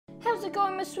How's it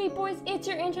going, my sweet boys? It's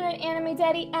your internet anime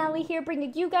daddy, Allie here,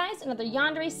 bringing you guys another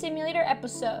Yandere Simulator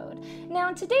episode. Now,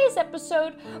 in today's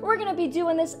episode, we're gonna be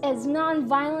doing this as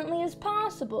non-violently as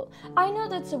possible. I know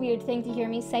that's a weird thing to hear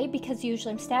me say because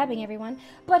usually I'm stabbing everyone,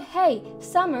 but hey,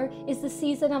 summer is the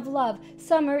season of love.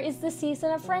 Summer is the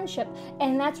season of friendship,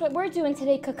 and that's what we're doing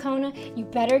today, Kokona. You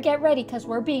better get ready because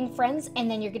we're being friends, and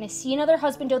then you're gonna see another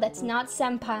husbando that's not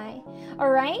senpai.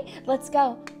 Alright, let's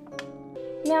go.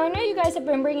 Now, I know you guys have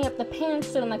been bringing up the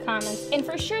pantsuit in the comments, and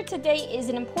for sure today is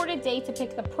an important day to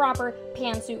pick the proper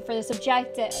pantsuit for this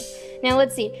objective. Now,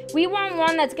 let's see. We want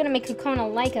one that's going to make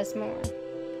Kokona like us more.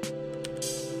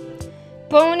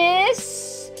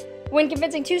 Bonus! When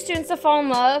convincing two students to fall in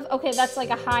love. Okay, that's like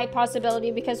a high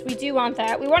possibility because we do want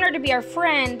that. We want her to be our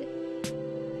friend,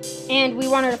 and we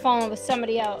want her to fall in love with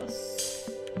somebody else.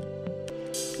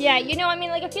 Yeah, you know, I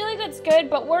mean, like, I feel like that's good,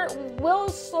 but we'll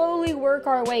slowly work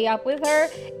our way up with her,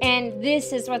 and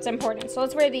this is what's important. So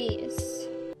let's wear these.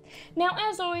 Now,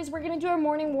 as always, we're going to do our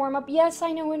morning warm-up. Yes,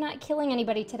 I know we're not killing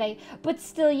anybody today, but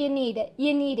still, you need it.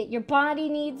 You need it. Your body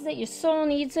needs it. Your soul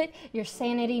needs it. Your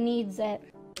sanity needs it.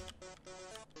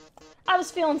 I was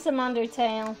feeling some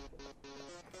Undertale.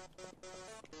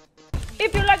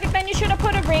 If you like it, then you should have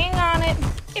put a ring on it.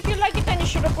 If you like it, then you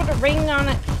should have put a ring on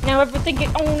it. Now everything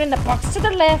you own in the box to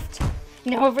the left.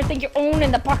 Now everything you own in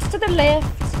the box to the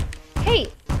left. Hey,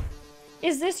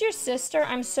 is this your sister?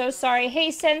 I'm so sorry.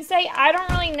 Hey, Sensei, I don't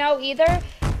really know either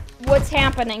what's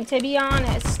happening, to be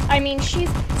honest. I mean, she's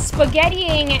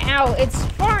spaghettiing out. It's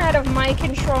far out of my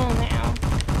control now.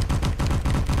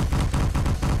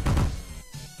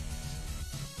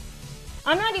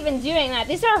 I'm not even doing that.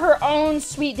 These are her own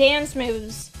sweet dance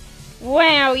moves.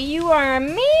 Wow, you are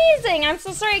amazing! I'm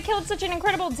so sorry I killed such an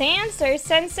incredible dancer.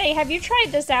 Sensei, have you tried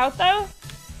this out, though?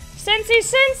 Sensei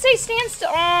stands to—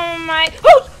 oh my—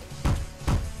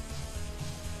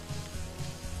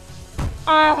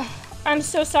 oh! I'm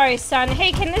so sorry, son.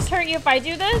 Hey, can this hurt you if I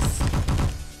do this?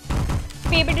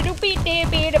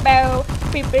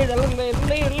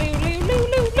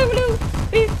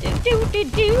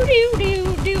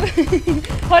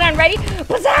 Hold on, ready?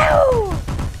 Bazoo!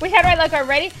 Wait, how do I look? Are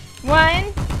ready?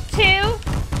 1, 2,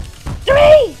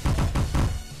 3!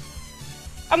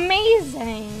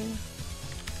 Amazing!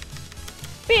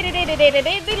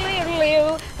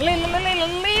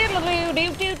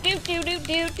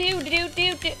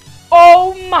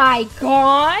 Oh my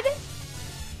god!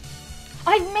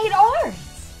 I've made art!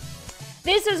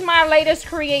 This is my latest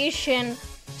creation,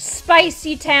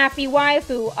 Spicy Taffy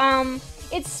Waifu.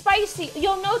 It's spicy.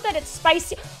 You'll note that it's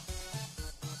spicy.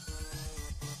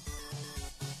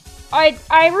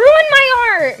 I ruined my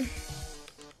art!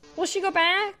 Will she go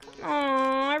back?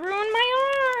 Aw, I ruined my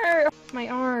art! My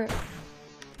art.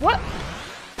 What?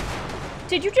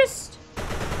 Did you just—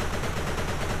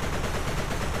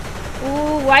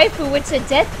 ooh, waifu, it's a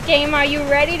death game. Are you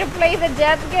ready to play the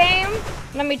death game?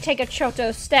 Let me take a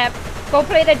Choto step. Go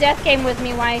play the death game with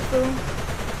me, waifu.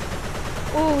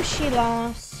 Ooh, she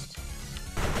lost.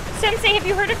 Sensei, have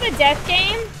you heard of the death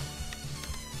game?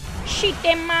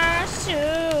 Shitemasu.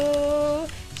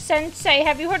 Sensei,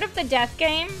 have you heard of the death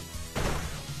game?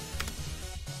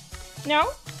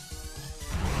 No?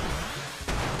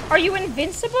 Are you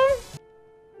invincible?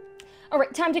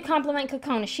 Alright, time to compliment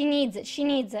Kokona. She needs it. She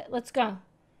needs it. Let's go.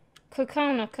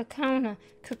 Kokona, Kokona,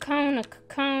 Kokona,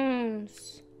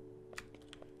 Kokones.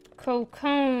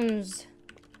 Kokones.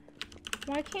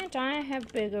 Why can't I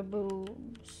have bigger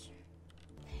boobs?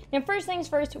 Now, first things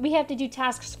first, we have to do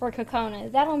tasks for Kokona.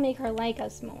 That'll make her like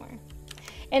us more.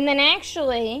 And then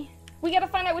actually, we gotta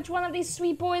find out which one of these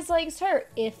sweet boys likes her,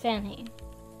 if any.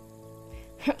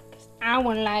 I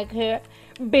wouldn't like her,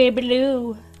 baby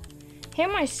Lou. Hey,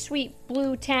 my sweet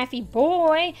blue taffy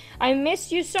boy. I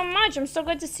missed you so much. I'm so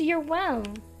glad to see you're well.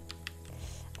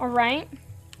 Alright.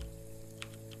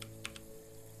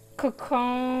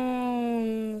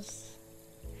 Kokones.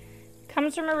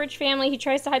 Comes from a rich family. He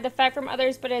tries to hide the fact from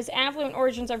others, but his affluent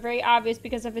origins are very obvious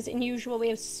because of his unusual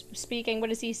way of speaking. What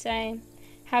does he say?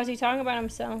 How's he talking about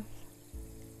himself?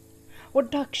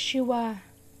 Watashi wa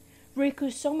Riku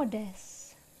Soma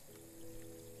desu.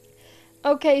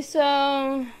 Okay, so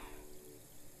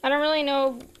I don't really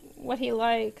know what he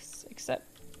likes except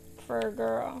for a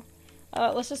girl.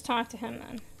 Let's just talk to him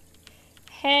then.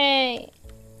 Hey.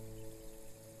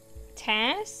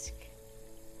 Task?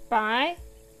 Bye?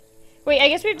 Wait, I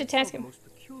guess we have to task him.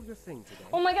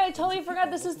 Oh my god, I totally forgot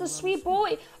this is the sweet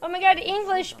boy. Oh my god,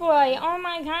 English boy. Oh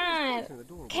my god.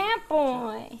 Cat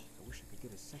boy.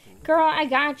 Girl, I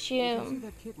got you.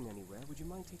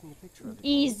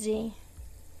 Easy.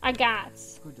 I got.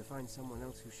 Good to find someone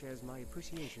else who shares my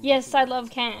appreciation. Yes, I love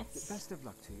cats. Best of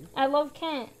luck to you. I love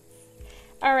cats.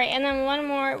 Alright, and then one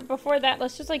more. Before that,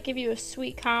 let's just like give you a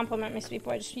sweet compliment, my sweet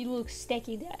boy. Just you look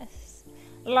sticky dust.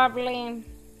 Lovely.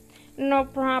 No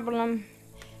problem.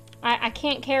 I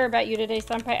can't care about you today,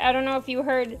 Senpai. I don't know if you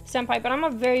heard, Senpai, but I'm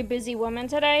a very busy woman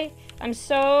today. I'm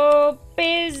so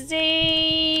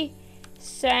busy.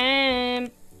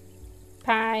 Senpai.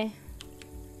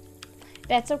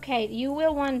 That's okay. You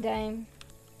will one day.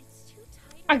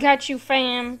 I got you,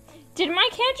 fam. Did my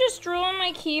cat just drool on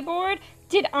my keyboard?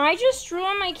 Did I just drool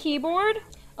on my keyboard?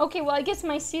 Okay, well, I guess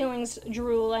my ceiling's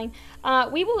drooling.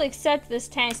 We will accept this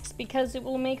task because it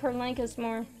will make her like us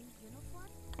more.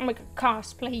 I'm like a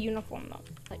cosplay uniform, though.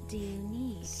 What do you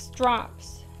need?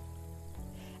 Drops.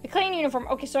 A clean uniform.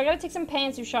 Okay, so I gotta take some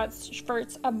pantsuit shots for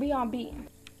its a BRB.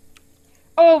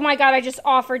 Oh my god, I just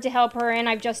offered to help her and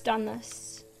I've just done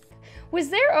this. Was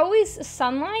there always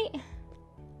sunlight?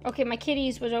 Okay, my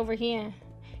kitties was over here.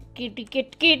 Kitty,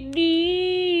 kitty, kitty.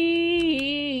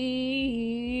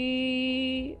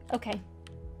 Okay.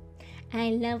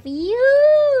 I love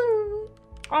you.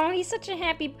 Oh, he's such a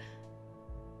happy...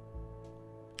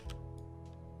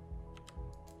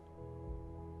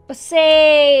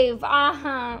 Save!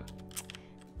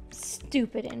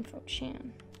 Stupid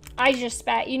info-chan. I just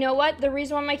spat. You know what? The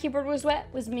reason why my keyboard was wet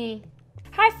was me.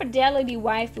 High fidelity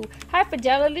waifu. High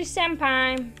fidelity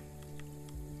senpai.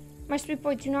 My sweet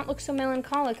boy, do not look so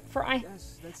melancholic, for I...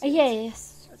 Yes, that's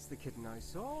yes. That's the kitten I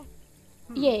saw.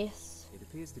 Yes. It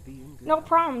appears to be in good No health.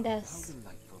 problem, How Des.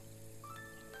 delightful.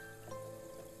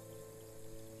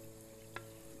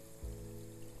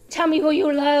 Tell me who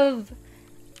you love.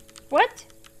 What?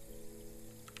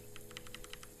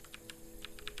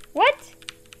 What?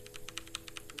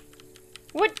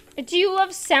 What? Do you love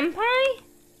senpai?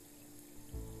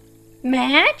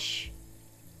 Match?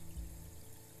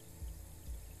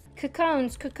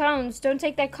 Cocoons, cocoons, don't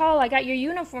take that call. I got your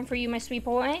uniform for you, my sweet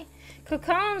boy.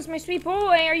 Cocoons, my sweet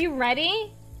boy, are you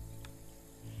ready?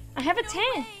 I have a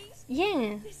tan.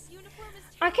 Yeah.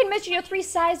 I can measure your 3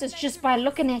 sizes just by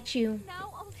looking at you.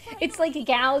 It's like a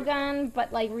Galgun,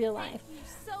 but like real life.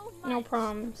 No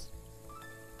problems.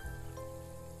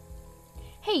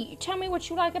 Hey, tell me what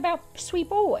you like about sweet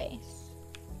boys.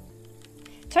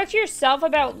 Talk to yourself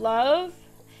about love.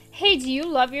 Hey, do you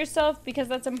love yourself? Because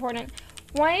that's important.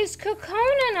 Why is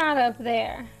Kokona not up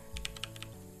there?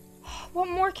 What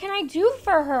more can I do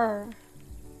for her?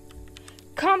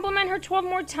 Compliment her 12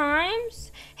 more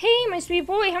times? Hey, my sweet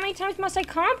boy, how many times must I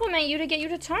compliment you to get you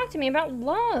to talk to me about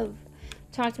love?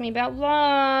 Talk to me about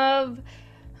love.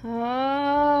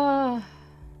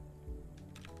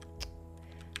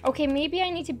 Okay, maybe I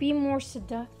need to be more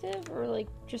seductive or like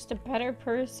just a better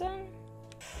person.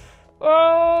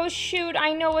 Oh, shoot,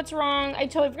 I know what's wrong. I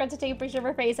totally forgot to take a picture of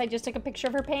her face. I just took a picture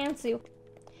of her pantsuit.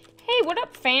 Hey, what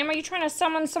up, fam? Are you trying to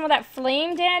summon some of that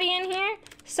flame daddy in here?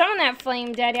 Summon that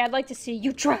flame daddy. I'd like to see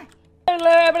you try.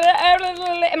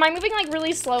 Am I moving like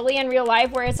really slowly in real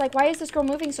life where it's like, why is this girl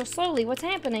moving so slowly? What's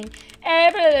happening?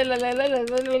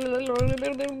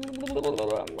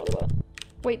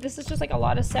 Wait, this is just like a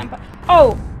lot of senpai.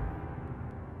 Oh!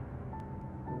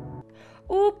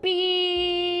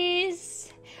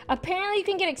 Oopies! Apparently you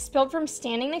can get expelled from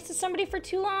standing next to somebody for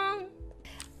too long.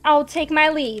 I'll take my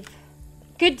leave.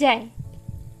 Good day.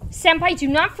 Senpai, do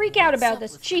not freak out about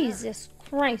this. Jesus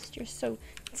Christ, you're so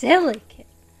delicate.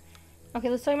 Okay,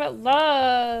 let's talk about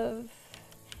love.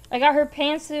 I got her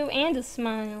pantsuit and a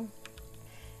smile.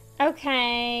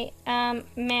 Okay,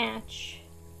 match.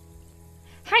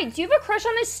 Hi, do you have a crush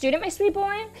on this student, my sweet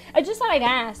boy? I just thought I'd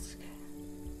ask.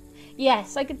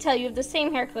 Yes, I could tell you have the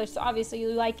same hair color, so obviously you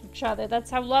like each other. That's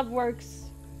how love works.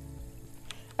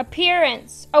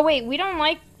 Appearance. Oh wait, we don't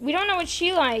know what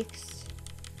she likes.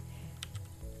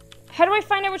 How do I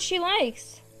find out what she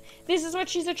likes? This is what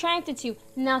she's attracted to.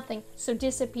 Nothing, so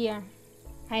disappear.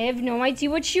 I have no idea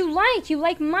what you like. You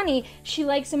like money. She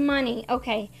likes money.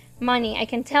 Okay, money, I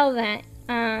can tell that.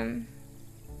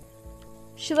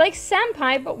 She likes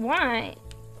senpai, but why?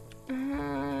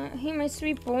 Hey, my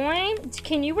sweet boy,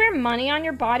 can you wear money on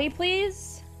your body,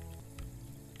 please?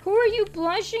 Who are you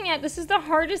blushing at? This is the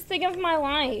hardest thing of my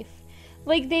life.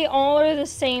 Like, they all are the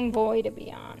same boy, to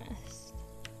be honest.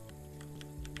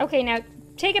 Okay, now,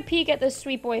 take a peek at this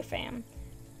sweet boy fam.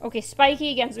 Okay,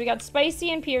 spiky again. So we got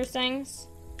spicy and piercings.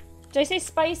 Did I say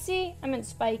spicy? I meant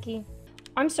spiky.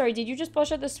 I'm sorry, did you just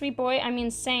blush at the sweet boy? I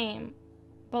mean, same.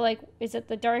 But, like, is it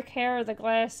the dark hair or the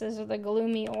glasses or the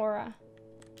gloomy aura?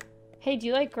 Hey, do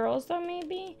you like girls, though,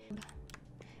 maybe?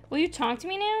 Will you talk to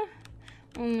me now?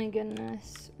 Oh, my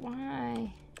goodness.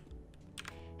 Why?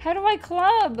 How do I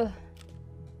club?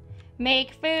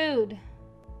 Make food.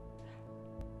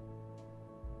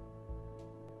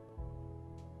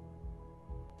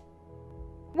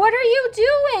 What are you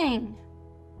doing?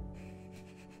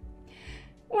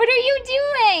 What are you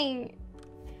doing?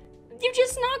 You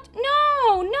just knocked.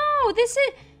 No, no, this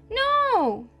is.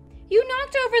 No. You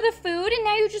knocked over the food and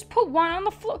now you just put one on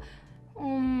the floor.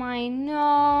 Oh my,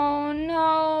 no,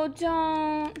 no,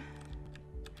 don't.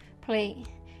 Please.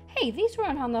 Hey, these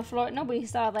weren't on the floor. Nobody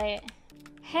saw that.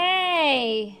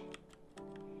 Hey.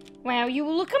 Wow, you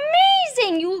look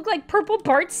amazing. You look like purple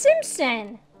Bart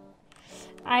Simpson.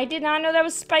 I did not know that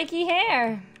was spiky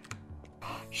hair.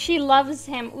 She loves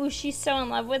him. Ooh, she's so in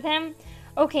love with him.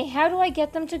 Okay, how do I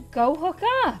get them to go hook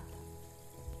up?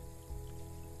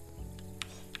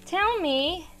 Tell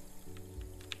me.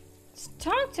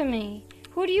 Talk to me.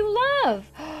 Who do you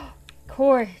love?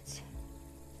 Court.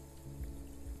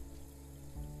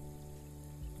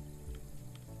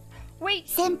 Wait,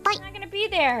 Senpai. she's not gonna be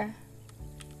there.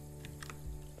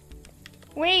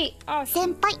 Wait. Oh,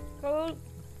 Senpai.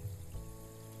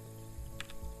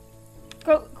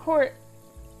 Go, Court.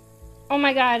 Oh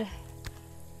my god.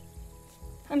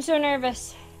 I'm so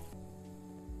nervous.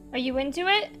 Are you into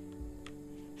it?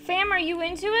 Fam, are you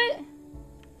into it?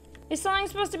 Is something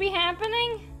supposed to be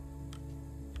happening?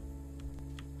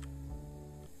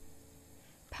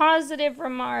 Positive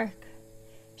remark.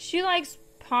 She likes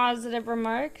positive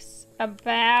remarks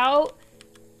about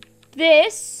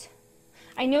this.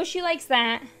 I know she likes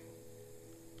that.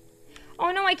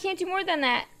 Oh no, I can't do more than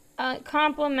that.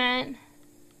 Compliment.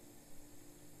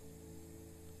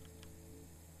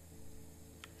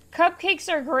 Cupcakes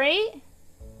are great.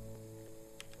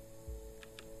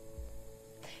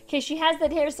 Okay, she has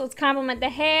that hair, so let's compliment the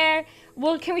hair.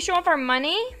 Well, can we show off our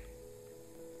money?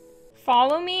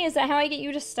 Follow me? Is that how I get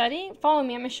you to study? Follow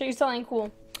me, I'm gonna show you something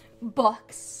cool.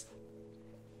 Books.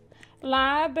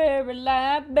 Library,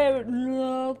 library,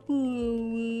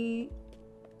 library.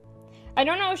 I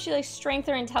don't know if she likes strength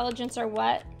or intelligence or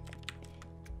what.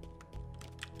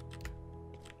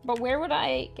 But where would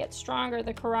I get stronger?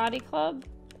 The karate club?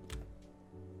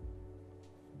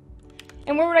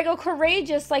 And where would I go?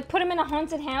 Courageous, like put him in a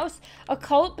haunted house, a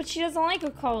cult, but she doesn't like a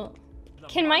cult.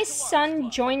 Can my son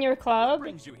join your club?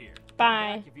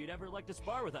 Bye.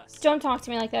 Don't talk to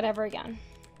me like that ever again.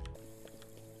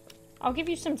 I'll give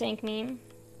you some dank meme.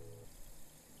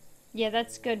 Yeah,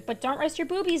 that's good, but don't rest your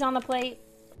boobies on the plate.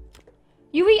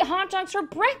 You eat hot dogs for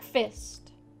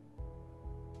breakfast.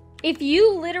 If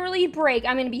you literally break,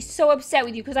 I'm gonna be so upset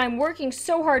with you because I'm working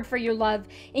so hard for your love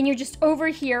and you're just over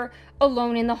here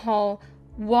alone in the hall,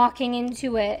 walking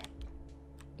into it.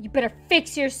 You better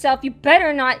fix yourself. You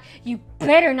better not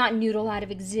noodle out of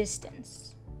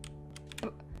existence.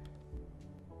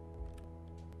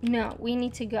 No, we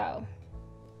need to go.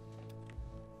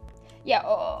 Yeah,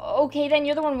 okay, then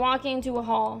you're the one walking into a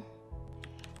hall.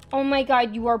 Oh my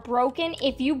god, you are broken.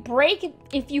 If you break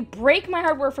my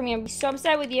hard work for me, I'm gonna be so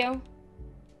upset with you.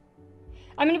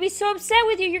 I'm gonna be so upset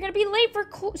with you. You're gonna be late for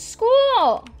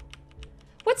school.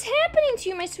 What's happening to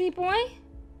you, my sweet boy?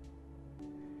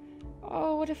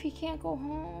 Oh, what if he can't go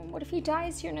home? What if he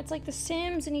dies here and it's like The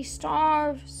Sims and he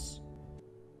starves?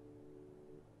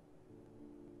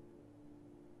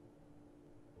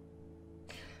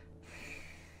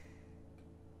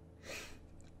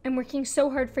 I'm working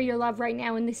so hard for your love right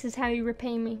now, and this is how you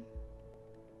repay me.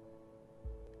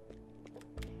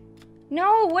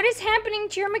 No, what is happening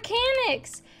to your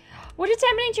mechanics? What is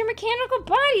happening to your mechanical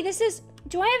body? This is...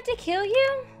 Do I have to kill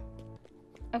you?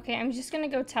 Okay, I'm just gonna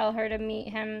go tell her to meet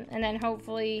him, and then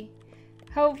hopefully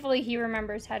he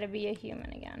remembers how to be a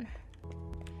human again.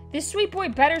 This sweet boy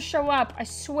better show up, I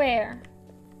swear.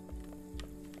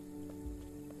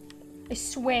 I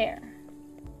swear.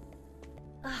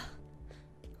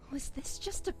 Was this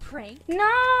just a prank?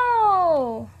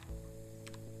 No!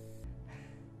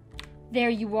 There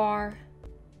you are.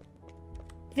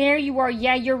 There you are.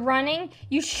 Yeah, you're running.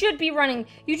 You should be running.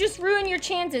 You just ruined your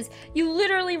chances. You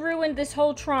literally ruined this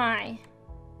whole try.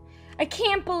 I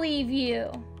can't believe you.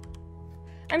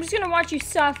 I'm just gonna watch you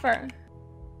suffer.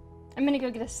 I'm gonna go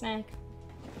get a snack.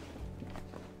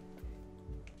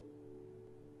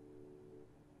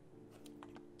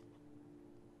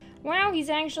 Wow, he's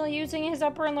actually using his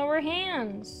upper and lower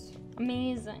hands.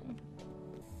 Amazing.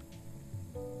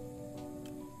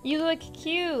 You look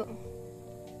cute.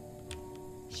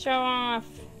 Show off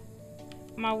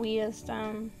my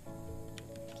wisdom.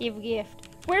 Give a gift.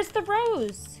 Where's the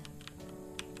rose?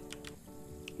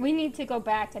 We need to go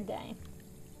back a day.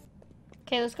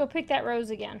 Okay, let's go pick that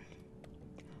rose again.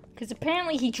 Because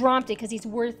apparently he dropped it because he's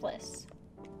worthless.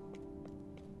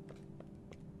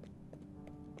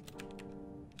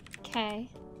 Okay.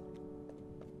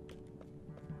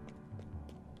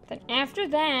 Then after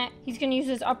that, he's gonna use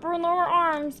his upper and lower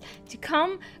arms to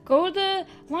go to the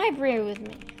library with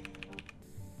me.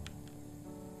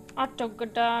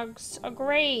 Good dogs. Oh,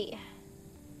 great.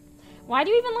 Why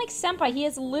do you even like Senpai? He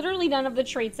has literally none of the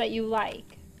traits that you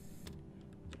like.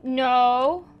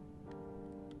 No.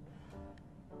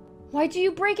 Why do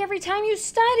you break every time you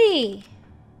study?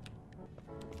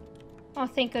 Oh,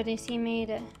 thank goodness he made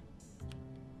it.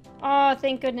 Oh,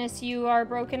 thank goodness you are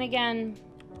broken again.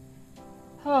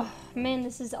 Oh, man,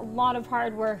 this is a lot of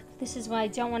hard work. This is what I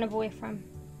don't want a boy from.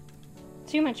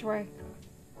 Too much work.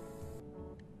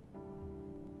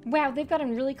 Wow, they've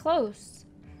gotten really close.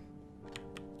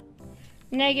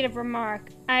 Negative remark.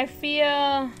 I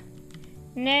feel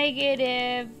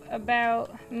negative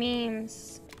about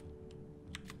memes.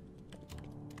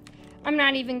 I'm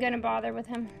not even gonna bother with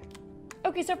him.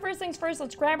 Okay, so first things first,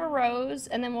 let's grab a rose,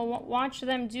 and then we'll watch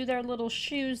them do their little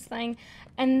shoes thing,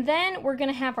 and then we're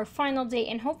gonna have our final date,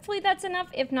 and hopefully that's enough.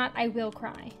 If not, I will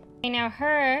cry. Okay, now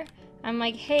her, I'm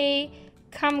like, hey,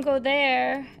 come go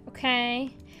there,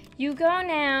 okay? You go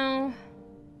now.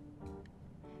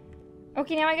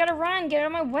 Okay, now I gotta run, get out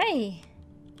of my way.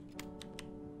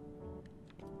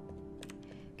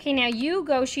 Okay, now you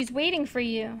go, she's waiting for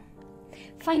you.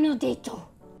 Final date.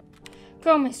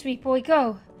 Go, my sweet boy,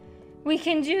 go. We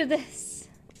can do this.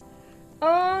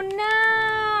 Oh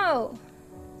no!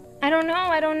 I don't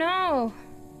know.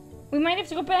 We might have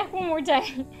to go back one more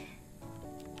day.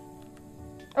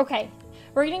 Okay,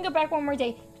 we're gonna go back one more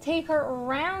day. Take her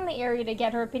around the area to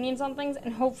get her opinions on things,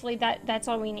 and hopefully that's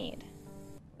all we need.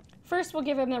 First, we'll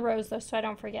give him the rose though, so I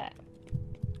don't forget.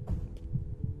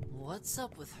 What's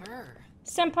up with her?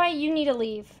 Senpai, you need to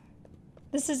leave.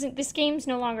 This game's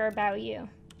no longer about you.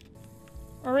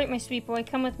 Alright, my sweet boy,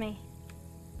 come with me.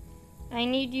 I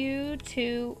need you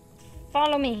to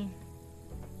follow me.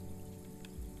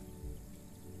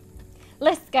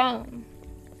 Let's go.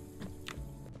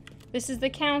 This is the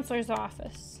counselor's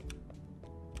office.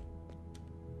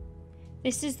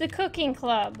 This is the cooking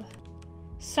club.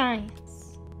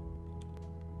 Science.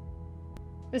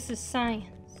 This is science.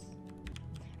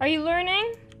 Are you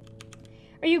learning?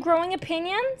 Are you growing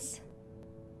opinions?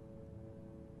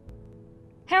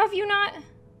 How have you not?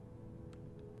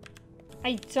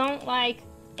 I don't like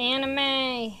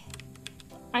anime.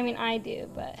 I mean, I do,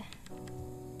 but...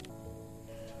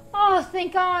 Oh,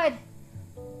 thank God!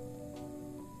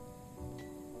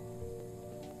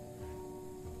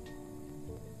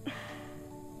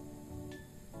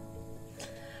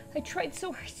 I tried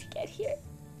so hard to get here.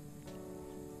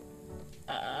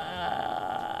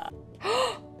 I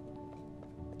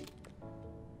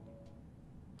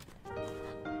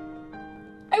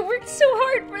worked so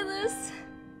hard for this.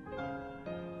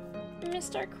 I'm gonna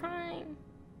start crying.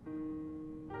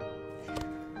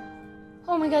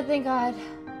 Oh my God, thank God.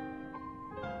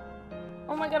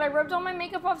 Oh my God, I rubbed all my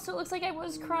makeup off so it looks like I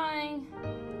was crying.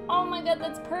 Oh my God,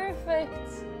 that's perfect.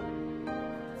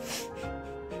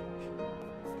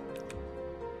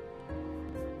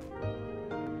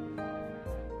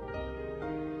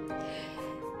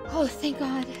 Oh, thank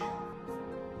God.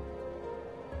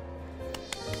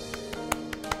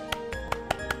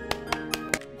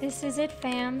 This is it,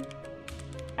 fam.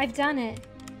 I've done it.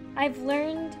 I've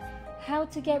learned how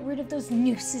to get rid of those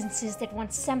nuisances that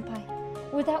want senpai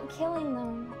without killing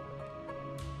them.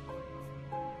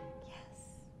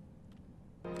 Yes.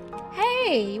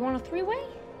 Hey, you want a three-way?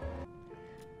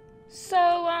 So,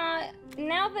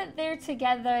 now that they're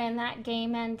together and that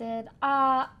game ended,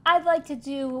 I'd like to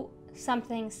do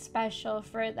something special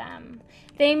for them.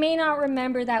 They may not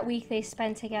remember that week they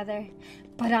spent together,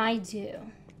 but I do.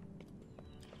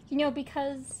 You know,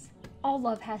 because all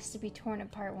love has to be torn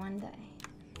apart one day.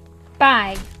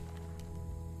 Bye.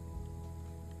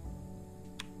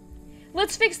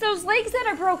 Let's fix those legs that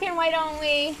are broken, why don't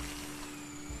we?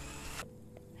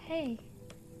 Hey.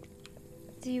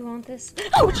 Do you want this?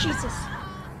 Oh, Jesus!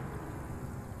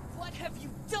 What have you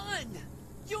done?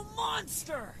 You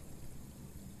monster!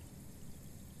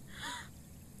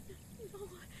 No.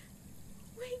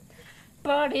 Wait.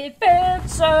 But it felt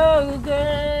so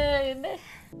good.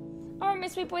 Alright, my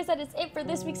sweet boys, that is it for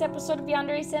this week's episode of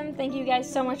Yandere-chan. Thank you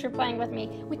guys so much for playing with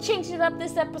me. We changed it up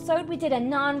this episode. We did a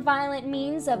non-violent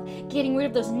means of getting rid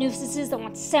of those nuisances that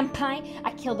want senpai.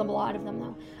 I killed a lot of them,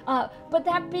 though. But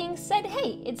that being said,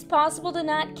 hey, it's possible to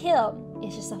not kill.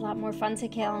 It's just a lot more fun to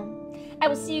kill. I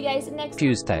will see you guys next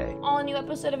Tuesday. all new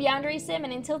episode of Yandere-chan,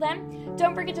 and until then,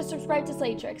 don't forget to subscribe to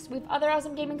SLAYTRIX. We have other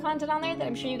awesome gaming content on there that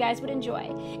I'm sure you guys would enjoy.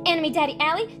 Anime Daddy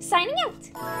Allie, signing out!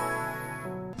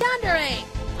 Yandere!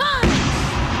 Punch!